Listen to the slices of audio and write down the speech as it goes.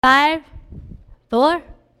Five, four,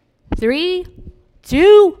 three,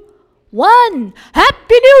 two, one.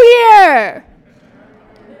 Happy New Year!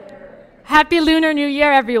 Happy Lunar New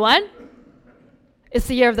Year, everyone. It's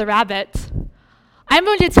the year of the rabbit. I'm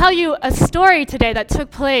going to tell you a story today that took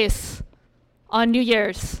place on New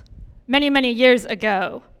Year's many, many years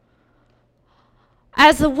ago.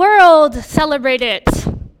 As the world celebrated,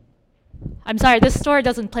 this story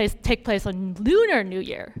doesn't take place on Lunar New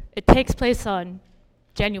Year. It takes place on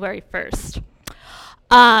January 1st.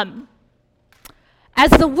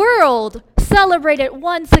 As the world celebrated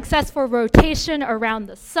one successful rotation around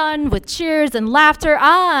the sun with cheers and laughter,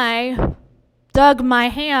 I dug my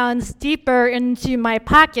hands deeper into my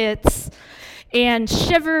pockets and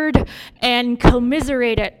shivered and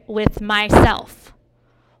commiserated with myself,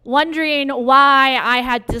 wondering why I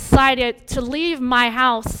had decided to leave my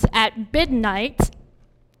house at midnight.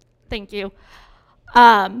 Thank you.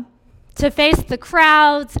 To face the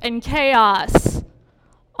crowds and chaos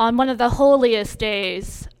on one of the holiest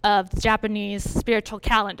days of the Japanese spiritual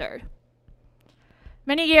calendar.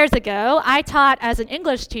 Many years ago, I taught as an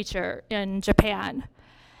English teacher in Japan.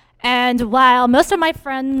 And while most of my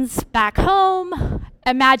friends back home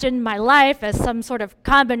imagined my life as some sort of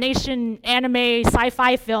combination anime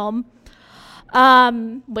sci-fi film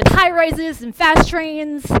with high rises and fast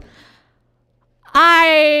trains,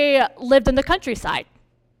 I lived in the countryside,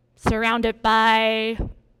 surrounded by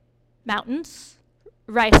mountains,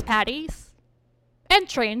 rice paddies, and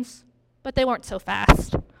trains, but they weren't so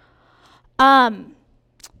fast. I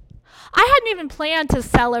hadn't even planned to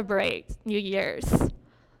celebrate New Year's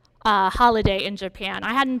holiday in Japan.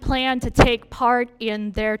 I hadn't planned to take part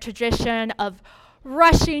in their tradition of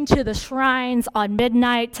rushing to the shrines on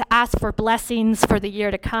midnight to ask for blessings for the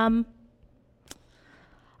year to come.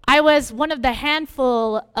 I was one of the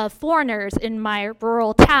handful of foreigners in my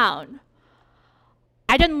rural town.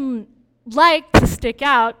 I didn't like to stick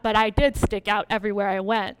out, but I did stick out everywhere I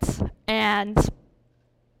went. And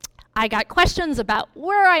I got questions about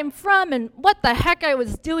where I'm from and what the heck I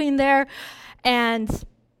was doing there. And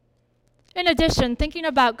in addition, thinking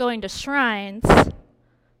about going to shrines,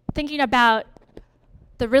 thinking about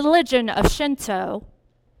the religion of Shinto,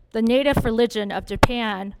 the native religion of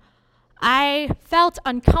Japan, I felt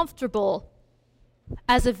uncomfortable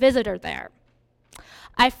as a visitor there.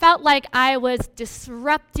 I felt like I was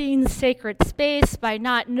disrupting sacred space by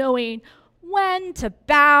not knowing when to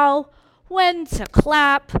bow, when to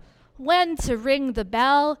clap, when to ring the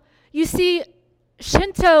bell. You see,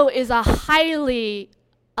 Shinto is a highly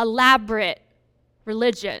elaborate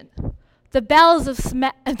religion. The bells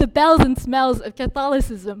and smells of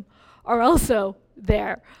Catholicism are also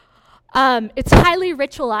there. It's highly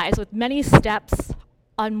ritualized with many steps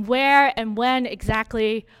on where and when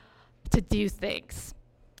exactly to do things.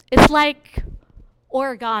 It's like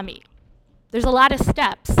origami. There's a lot of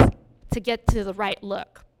steps to get to the right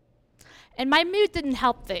look. And my mood didn't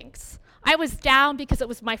help things. I was down because it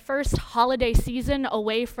was my first holiday season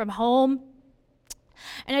away from home,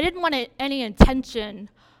 and I didn't want any attention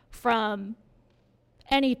from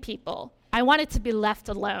any people. I wanted to be left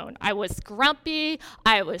alone. I was grumpy,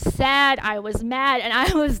 I was sad, I was mad, and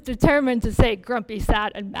I was determined to say grumpy,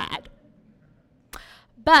 sad, and mad.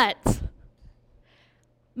 But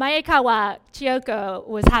Maekawa Chiyoko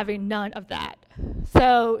was having none of that.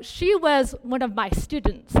 So she was one of my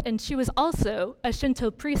students, and she was also a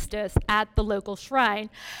Shinto priestess at the local shrine,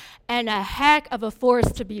 and a heck of a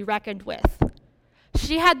force to be reckoned with.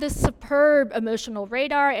 She had this superb emotional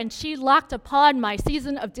radar, and she locked upon my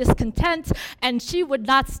season of discontent, and she would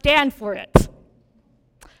not stand for it.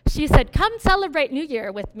 She said, "Come celebrate New Year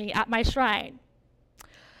with me at my shrine."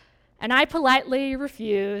 And I politely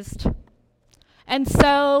refused. And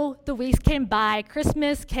so the weeks came by,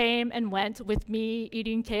 Christmas came and went with me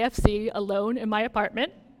eating KFC alone in my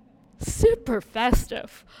apartment. Super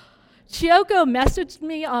festive. Chiyoko messaged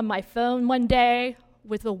me on my phone one day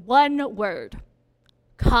with the one word: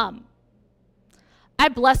 come. I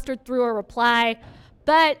blustered through a reply,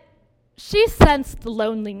 but she sensed the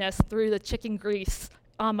loneliness through the chicken grease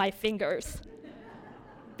on my fingers.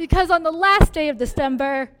 Because on the last day of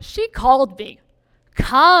December, she called me,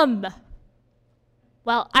 "Come."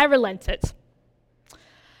 Well, I relented.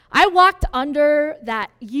 I walked under that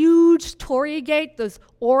huge torii gate, those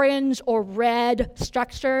orange or red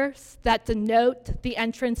structures that denote the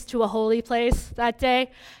entrance to a holy place that day,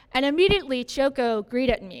 and immediately Chiyoko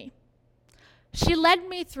greeted me. She led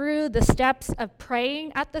me through the steps of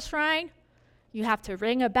praying at the shrine. You have to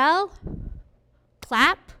ring a bell,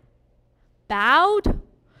 clap, bowed.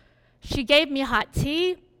 She gave me hot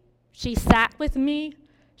tea. She sat with me.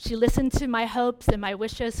 She listened to my hopes and my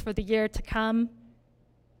wishes for the year to come.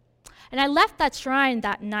 And I left that shrine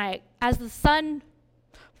that night as the sun,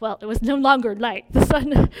 well, it was no longer night. The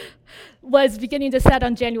sun was beginning to set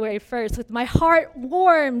on January 1st, with my heart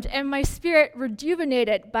warmed and my spirit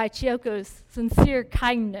rejuvenated by Chioko's sincere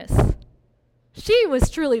kindness. She was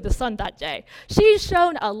truly the sun that day. She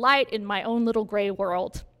shone a light in my own little gray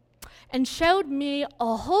world and showed me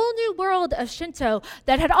a whole new world of Shinto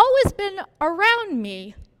that had always been around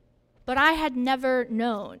me, but I had never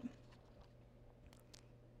known.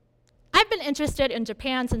 I've been interested in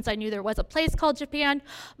Japan since I knew there was a place called Japan.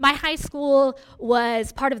 My high school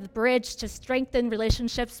was part of the bridge to strengthen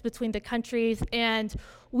relationships between the countries, and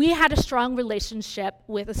we had a strong relationship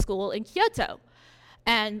with a school in Kyoto.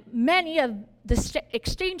 And many of the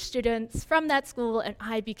exchange students from that school and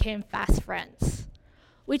I became fast friends.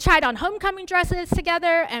 We tried on homecoming dresses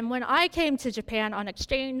together, and when I came to Japan on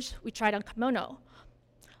exchange, we tried on kimono.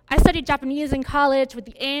 I studied Japanese in college with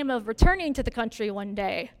the aim of returning to the country one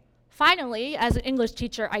day. Finally, as an English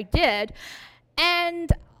teacher, I did.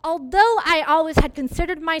 And although I always had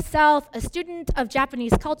considered myself a student of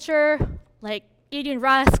Japanese culture, like eating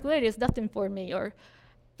raw squid is nothing for me, or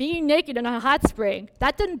being naked in a hot spring,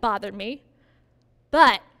 that didn't bother me.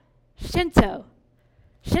 But Shinto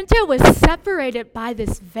was separated by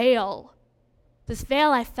this veil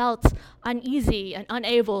I felt uneasy and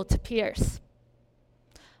unable to pierce.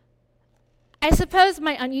 I suppose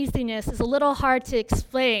my uneasiness is a little hard to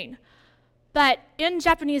explain, but in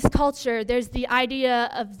Japanese culture, there's the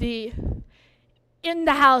idea of the in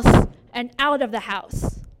the house and out of the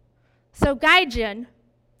house. So gaijin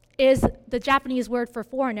is the Japanese word for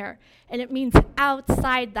foreigner, and it means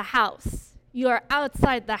outside the house. You are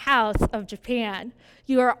outside the house of Japan.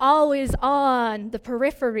 You are always on the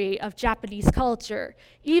periphery of Japanese culture,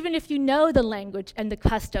 even if you know the language and the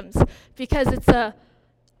customs, because it's a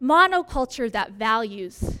monoculture that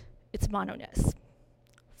values its mononess.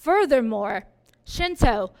 Furthermore,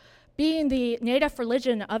 Shinto, being the native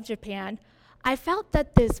religion of Japan, I felt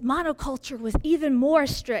that this monoculture was even more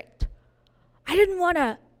strict. I didn't want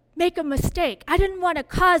to make a mistake. I didn't want to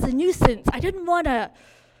cause a nuisance. I didn't want to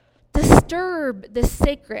disturb this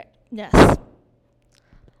sacredness.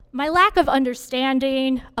 My lack of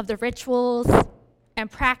understanding of the rituals and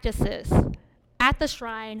practices at the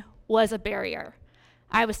shrine was a barrier.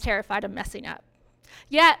 I was terrified of messing up.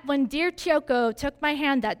 Yet, when dear Chioko took my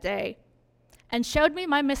hand that day and showed me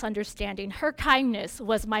my misunderstanding, her kindness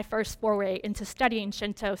was my first foray into studying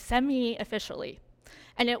Shinto semi-officially.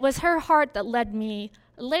 And it was her heart that led me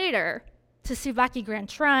later to Tsubaki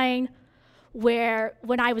Grand Shrine, where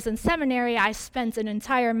when I was in seminary, I spent an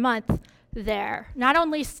entire month there, not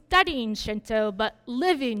only studying Shinto, but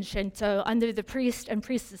living Shinto under the priest and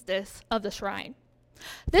priestess of the shrine.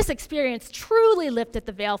 This experience truly lifted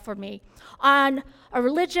the veil for me on a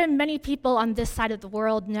religion many people on this side of the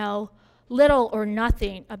world know little or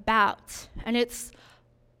nothing about. And it's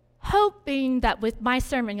hoping that with my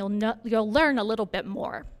sermon you'll learn a little bit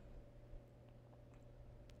more.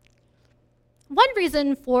 One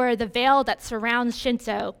reason for the veil that surrounds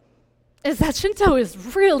Shinto is that Shinto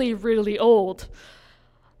is really, really old.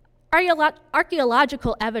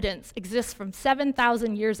 Archaeological evidence exists from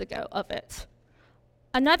 7,000 years ago of it.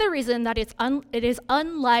 Another reason that it is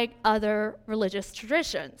unlike other religious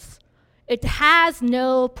traditions. It has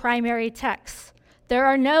no primary texts. There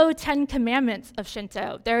are no 10 commandments of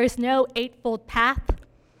Shinto. There is no eightfold path.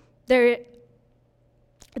 There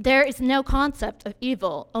is no concept of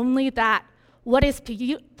evil, only that what is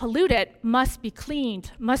polluted must be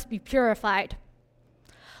cleaned, must be purified.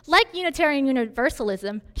 Like Unitarian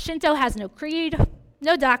Universalism, Shinto has no creed,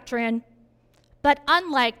 no doctrine, but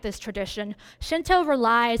unlike this tradition, Shinto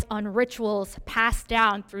relies on rituals passed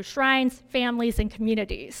down through shrines, families, and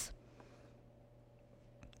communities.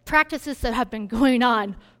 Practices that have been going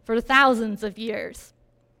on for thousands of years.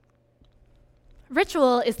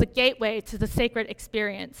 Ritual is the gateway to the sacred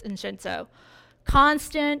experience in Shinto.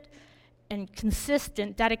 Constant and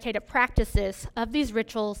consistent dedicated practices of these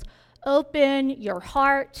rituals open your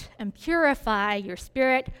heart and purify your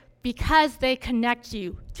spirit because they connect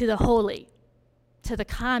you to the holy, to the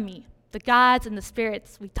kami, the gods and the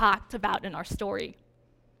spirits we talked about in our story.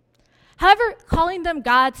 However, calling them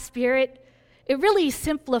God's spirit, it really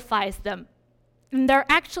simplifies them, and they're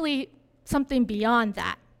actually something beyond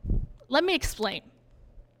that. Let me explain.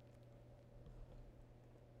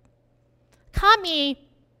 Kami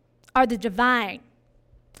are the divine.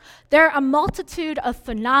 There are a multitude of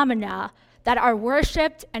phenomena that are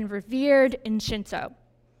worshipped and revered in Shinto.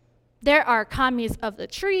 There are kamis of the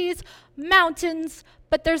trees, mountains,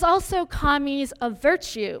 but there's also kamis of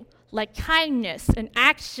virtue, like kindness and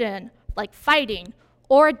action, like fighting,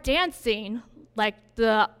 or dancing, like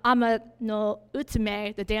the Ama no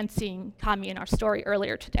Utsumi, the dancing kami in our story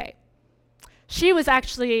earlier today. She was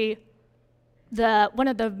actually one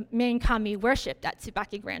of the main kami worshipped at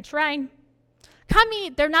Tsubaki Grand Shrine. Kami,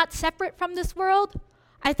 they're not separate from this world.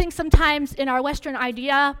 I think sometimes in our Western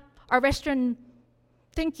idea, our Western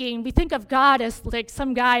thinking, we think of God as like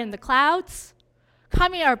some guy in the clouds.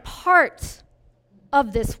 Kami are part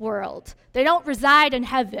of this world. They don't reside in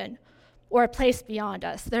heaven or a place beyond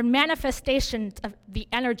us. They're manifestations of the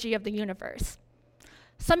energy of the universe.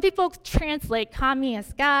 Some people translate kami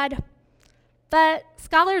as God, but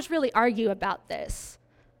scholars really argue about this.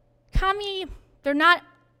 Kami, they're not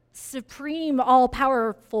supreme,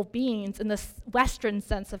 all-powerful beings in the Western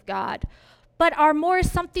sense of God, but are more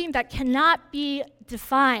something that cannot be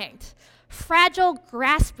defined, fragile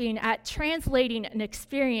grasping at translating an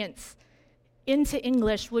experience into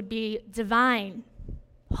English would be divine,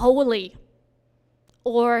 holy,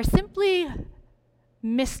 or simply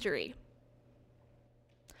mystery.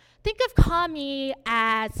 Think of kami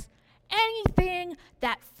as anything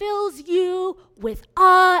that fills you with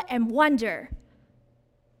awe and wonder.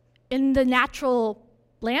 In the natural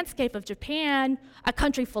landscape of Japan, a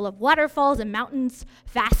country full of waterfalls and mountains,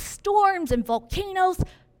 vast storms and volcanoes,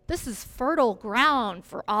 this is fertile ground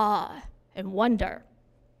for awe and wonder.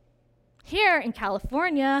 Here in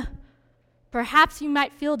California, perhaps you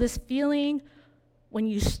might feel this feeling when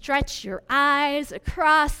you stretch your eyes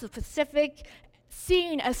across the Pacific,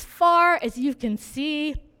 seeing as far as you can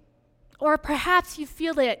see, or perhaps you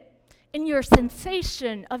feel it in your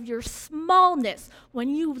sensation of your smallness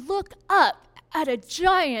when you look up at a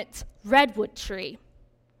giant redwood tree.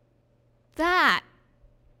 That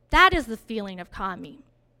is the feeling of kami.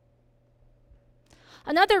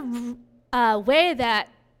 Another way that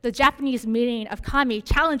the Japanese meaning of kami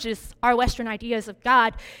challenges our Western ideas of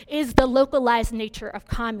God is the localized nature of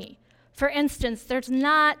kami. For instance, there's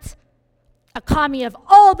not a kami of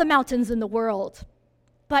all the mountains in the world,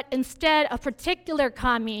 but instead a particular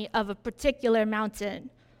kami of a particular mountain.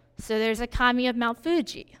 So there's a kami of Mount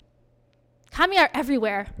Fuji. Kami are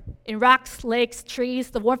everywhere, in rocks, lakes, trees,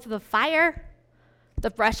 the warmth of the fire, the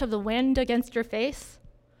brush of the wind against your face.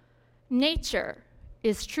 Nature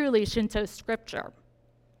is truly Shinto scripture.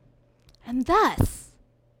 And thus,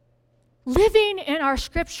 living in our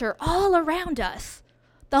scripture all around us,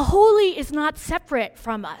 the holy is not separate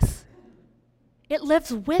from us. It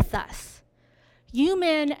lives with us.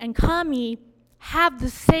 Human and kami have the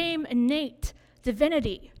same innate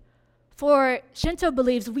divinity, for Shinto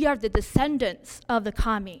believes we are the descendants of the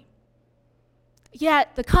kami.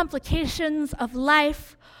 Yet the complications of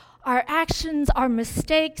life, our actions, our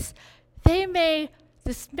mistakes, they may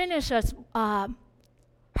diminish us,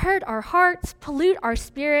 hurt our hearts, pollute our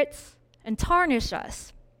spirits, and tarnish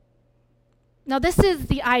us. Now, this is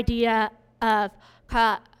the idea of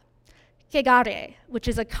kegare, which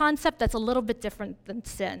is a concept that's a little bit different than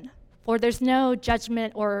sin, for there's no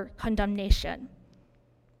judgment or condemnation.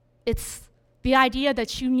 It's the idea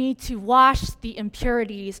that you need to wash the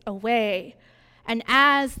impurities away. And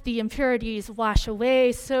as the impurities wash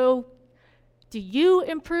away, so do you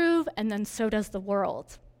improve, and then so does the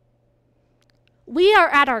world. We are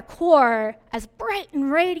at our core as bright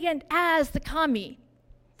and radiant as the kami.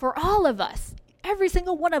 For all of us, every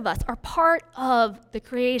single one of us are part of the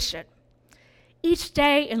creation. Each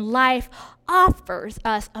day in life offers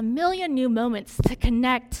us a million new moments to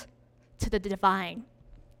connect to the divine.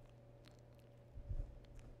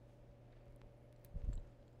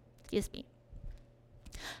 Excuse me.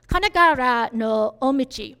 Kanagara no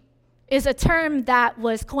omichi is a term that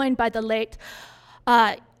was coined by the late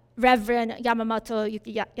Reverend Yamamoto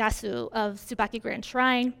Yukiyasu of Tsubaki Grand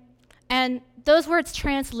Shrine. And those words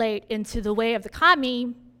translate into the way of the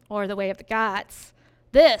kami, or the way of the gods.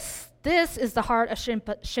 This is the heart of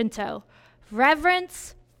Shinto.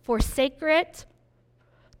 Reverence for sacred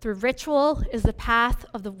through ritual is the path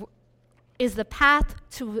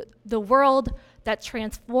to the world that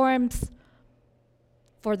transforms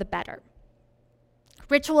for the better.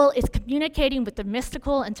 Ritual is communicating with the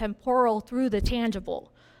mystical and temporal through the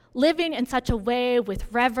tangible. Living in such a way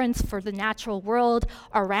with reverence for the natural world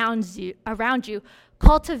around you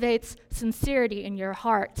cultivates sincerity in your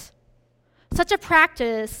heart. Such a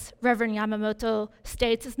practice, Reverend Yamamoto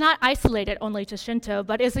states, is not isolated only to Shinto,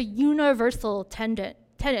 but is a universal tenet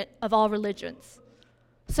of all religions.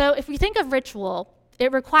 So if we think of ritual,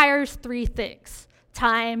 it requires three things: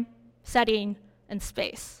 time, setting, and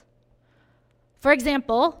space. For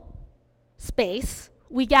example, space.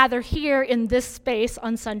 We gather here in this space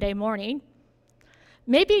on Sunday morning.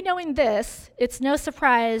 Maybe knowing this, it's no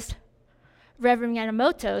surprise Reverend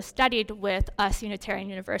Yamamoto studied with us Unitarian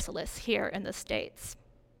Universalists here in the States.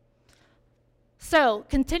 So,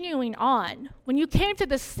 continuing on, when you came to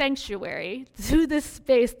this sanctuary, to this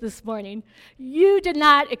space this morning, you did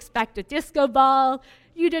not expect a disco ball.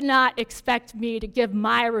 You did not expect me to give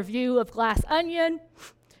my review of Glass Onion.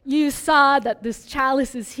 You saw that this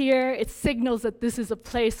chalice is here. It signals that this is a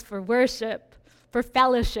place for worship, for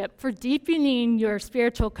fellowship, for deepening your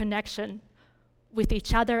spiritual connection with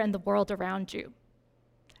each other and the world around you.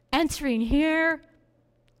 Entering here,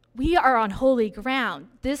 we are on holy ground.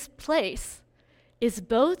 This place is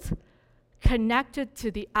both connected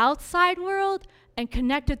to the outside world and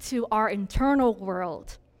connected to our internal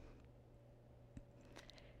world.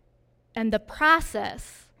 And the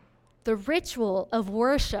process, the ritual of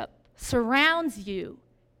worship surrounds you,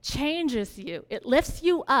 changes you, it lifts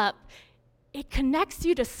you up, it connects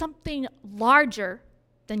you to something larger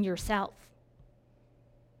than yourself.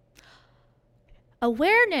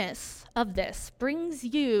 Awareness of this brings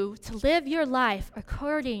you to live your life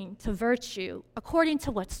according to virtue, according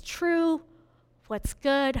to what's true, what's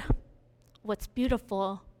good, what's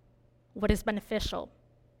beautiful, what is beneficial.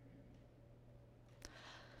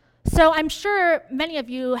 So I'm sure many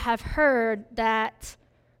of you have heard that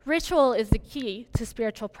ritual is the key to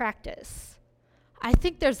spiritual practice. I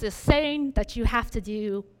think there's this saying that you have to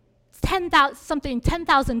do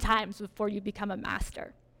 10,000 times before you become a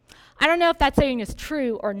master. I don't know if that saying is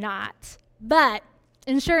true or not, but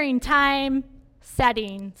ensuring time,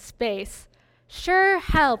 setting, space sure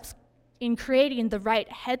helps in creating the right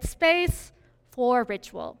headspace for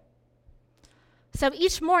ritual. So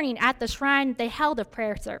each morning at the shrine, they held a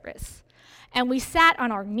prayer service. And we sat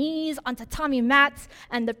on our knees on tatami mats,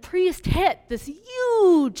 and the priest hit this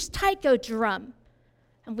huge taiko drum.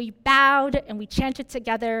 And we bowed and we chanted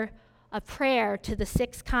together a prayer to the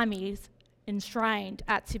 6 kamis enshrined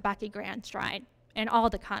at Tsubaki Grand Shrine and all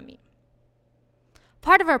the kami.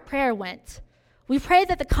 Part of our prayer went, we pray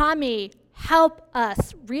that the kami help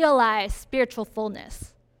us realize spiritual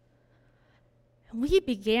fullness. And we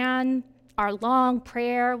began our long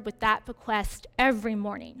prayer with that bequest every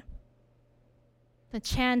morning. The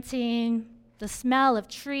chanting, the smell of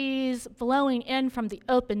trees blowing in from the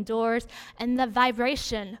open doors, and the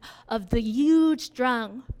vibration of the huge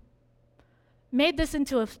drum made this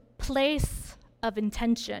into a place of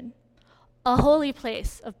intention, a holy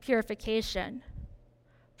place of purification.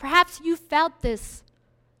 Perhaps you felt this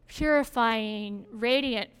purifying,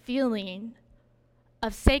 radiant feeling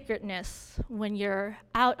of sacredness when you're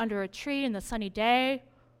out under a tree in the sunny day,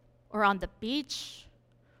 or on the beach,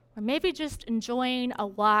 or maybe just enjoying a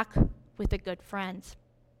walk with a good friend.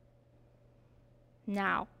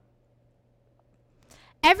 Now,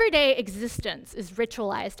 everyday existence is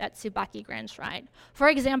ritualized at Tsubaki Grand Shrine. For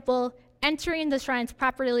example, entering the shrine's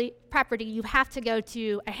property, you have to go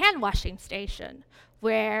to a hand washing station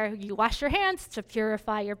where you wash your hands to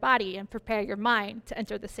purify your body and prepare your mind to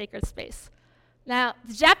enter the sacred space. Now,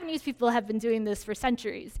 the Japanese people have been doing this for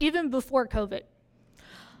centuries, even before COVID.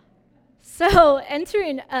 So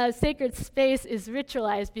entering a sacred space is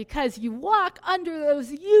ritualized because you walk under those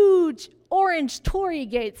huge orange torii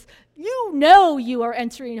gates. You know you are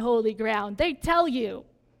entering holy ground. They tell you.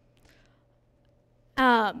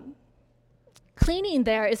 Cleaning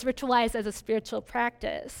there is ritualized as a spiritual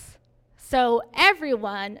practice. So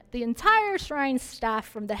everyone, the entire shrine staff,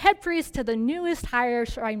 from the head priest to the newest higher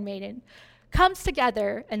shrine maiden, comes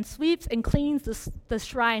together and sweeps and cleans the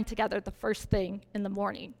shrine together the first thing in the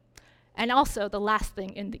morning, and also the last thing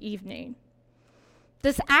in the evening.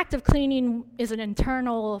 This act of cleaning is an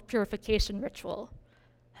internal purification ritual.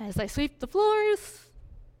 As I sweep the floors,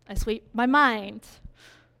 I sweep my mind,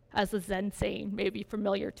 as the Zen saying may be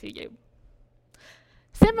familiar to you.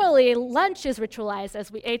 Similarly, lunch is ritualized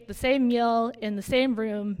as we ate the same meal in the same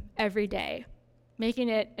room every day, making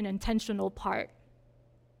it an intentional part.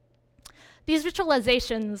 These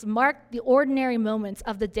ritualizations mark the ordinary moments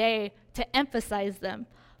of the day to emphasize them,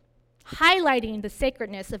 highlighting the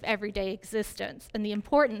sacredness of everyday existence and the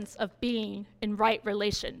importance of being in right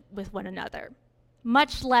relation with one another.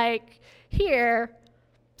 Much like here,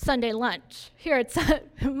 Sunday lunch.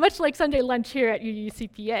 Much like Sunday lunch here at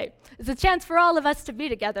UUCPA. It's a chance for all of us to be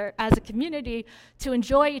together as a community, to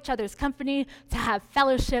enjoy each other's company, to have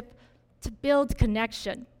fellowship, to build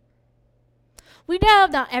connection. We know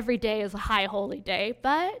not every day is a high holy day,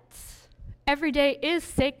 but every day is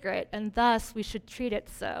sacred, and thus we should treat it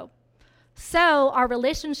so. So our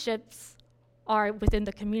relationships are within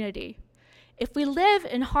the community. If we live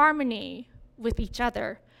in harmony with each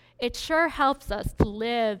other, it sure helps us to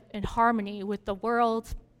live in harmony with the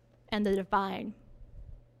world and the divine.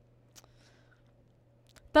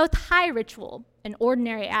 Both high ritual and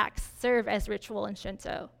ordinary acts serve as ritual in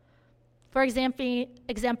Shinto. For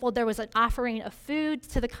example, there was an offering of food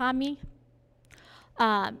to the kami,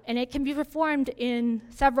 and it can be performed in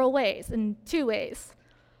several ways, in two ways.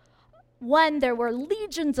 One, there were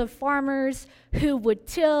legions of farmers who would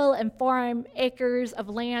till and farm acres of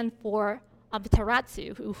land for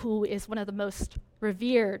Amaterasu, who is one of the most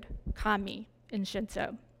revered kami in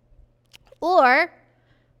Shinto. Or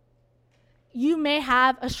you may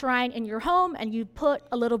have a shrine in your home and you put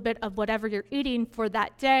a little bit of whatever you're eating for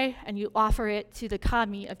that day and you offer it to the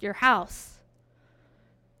kami of your house.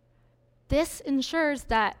 This ensures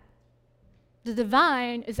that the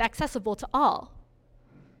divine is accessible to all.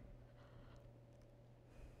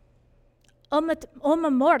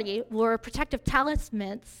 Omamori were protective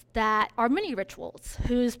talismans that are mini rituals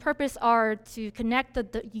whose purpose are to connect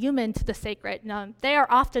the human to the sacred. Now, they are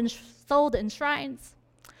often sold in shrines.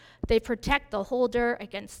 They protect the holder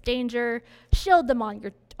against danger, shield them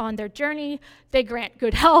on their journey. They grant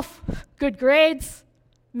good health, good grades,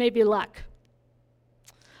 maybe luck.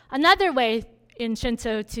 Another way in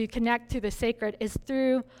Shinto to connect to the sacred is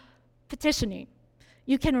through petitioning.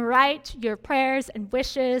 You can write your prayers and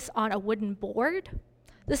wishes on a wooden board.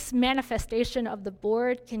 This manifestation of the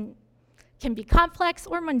board can be complex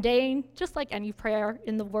or mundane, just like any prayer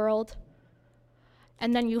in the world.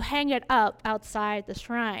 And then you hang it up outside the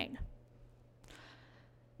shrine.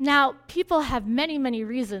 Now, people have many, many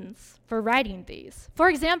reasons for writing these. For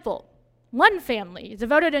example, one family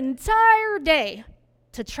devoted an entire day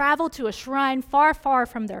to travel to a shrine far, far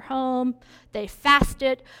from their home. They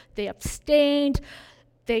fasted, they abstained,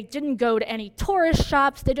 they didn't go to any tourist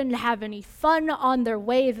shops, they didn't have any fun on their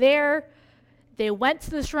way there. They went to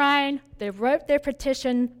the shrine, they wrote their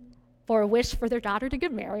petition for a wish for their daughter to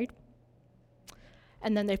get married,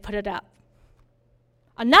 and then they put it up.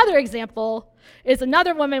 Another example is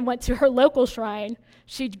another woman went to her local shrine.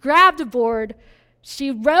 She grabbed a board,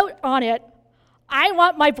 she wrote on it, "I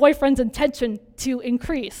want my boyfriend's attention to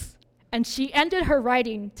increase." And she ended her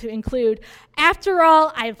writing to include, "After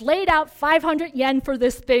all, I've laid out 500 yen for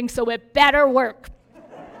this thing, so it better work."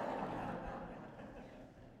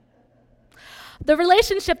 The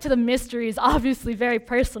relationship to the mystery is obviously very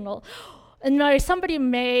personal. And somebody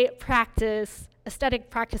may practice aesthetic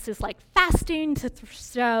practices like fasting to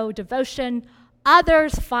show devotion.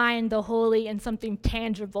 Others find the holy in something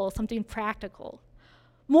tangible, something practical.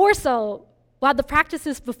 More so, while the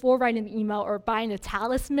practices before writing the email or buying a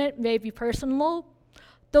talisman may be personal,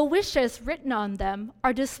 the wishes written on them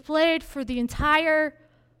are displayed for the entire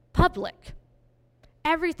public.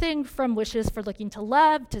 Everything from wishes for looking to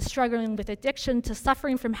love, to struggling with addiction, to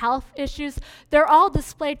suffering from health issues, they're all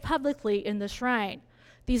displayed publicly in the shrine.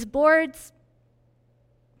 These boards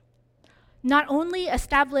not only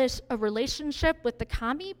establish a relationship with the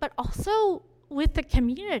kami, but also with the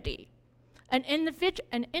community. An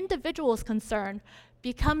individual's concern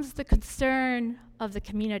becomes the concern of the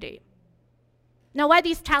community. Now, why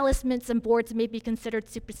these talismans and boards may be considered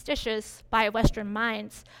superstitious by Western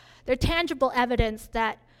minds, they're tangible evidence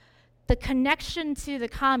that the connection to the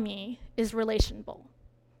kami is relational,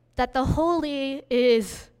 that the holy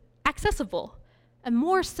is accessible, and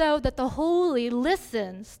more so that the holy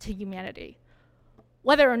listens to humanity.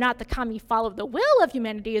 Whether or not the kami followed the will of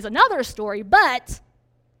humanity is another story, but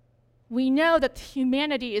we know that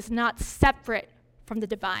humanity is not separate from the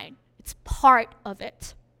divine. It's part of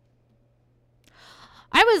it.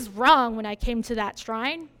 I was wrong when I came to that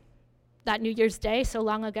shrine, that New Year's Day so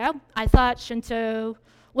long ago. I thought Shinto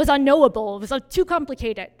was unknowable. It was too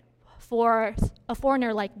complicated for a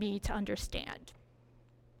foreigner like me to understand.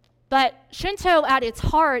 But Shinto at its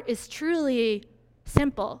heart is truly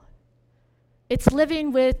simple. It's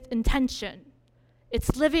living with intention.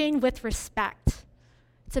 It's living with respect.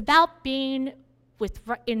 It's about being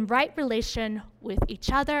in right relation with each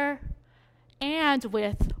other and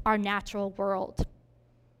with our natural world.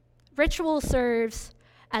 Ritual serves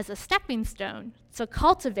as a stepping stone to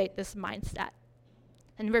cultivate this mindset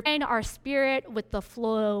and refine our spirit with the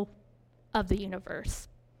flow of the universe.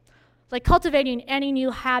 Like cultivating any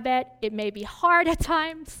new habit, it may be hard at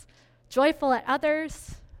times, joyful at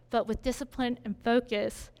others, but with discipline and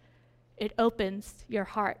focus, it opens your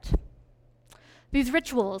heart. These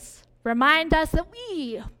rituals remind us that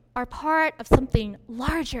we are part of something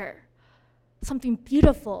larger, something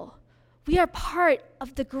beautiful. We are part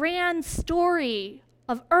of the grand story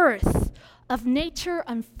of Earth, of nature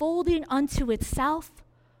unfolding unto itself.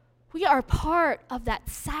 We are part of that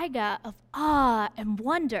saga of awe and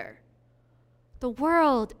wonder. The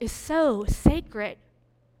world is so sacred,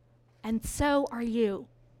 and so are you.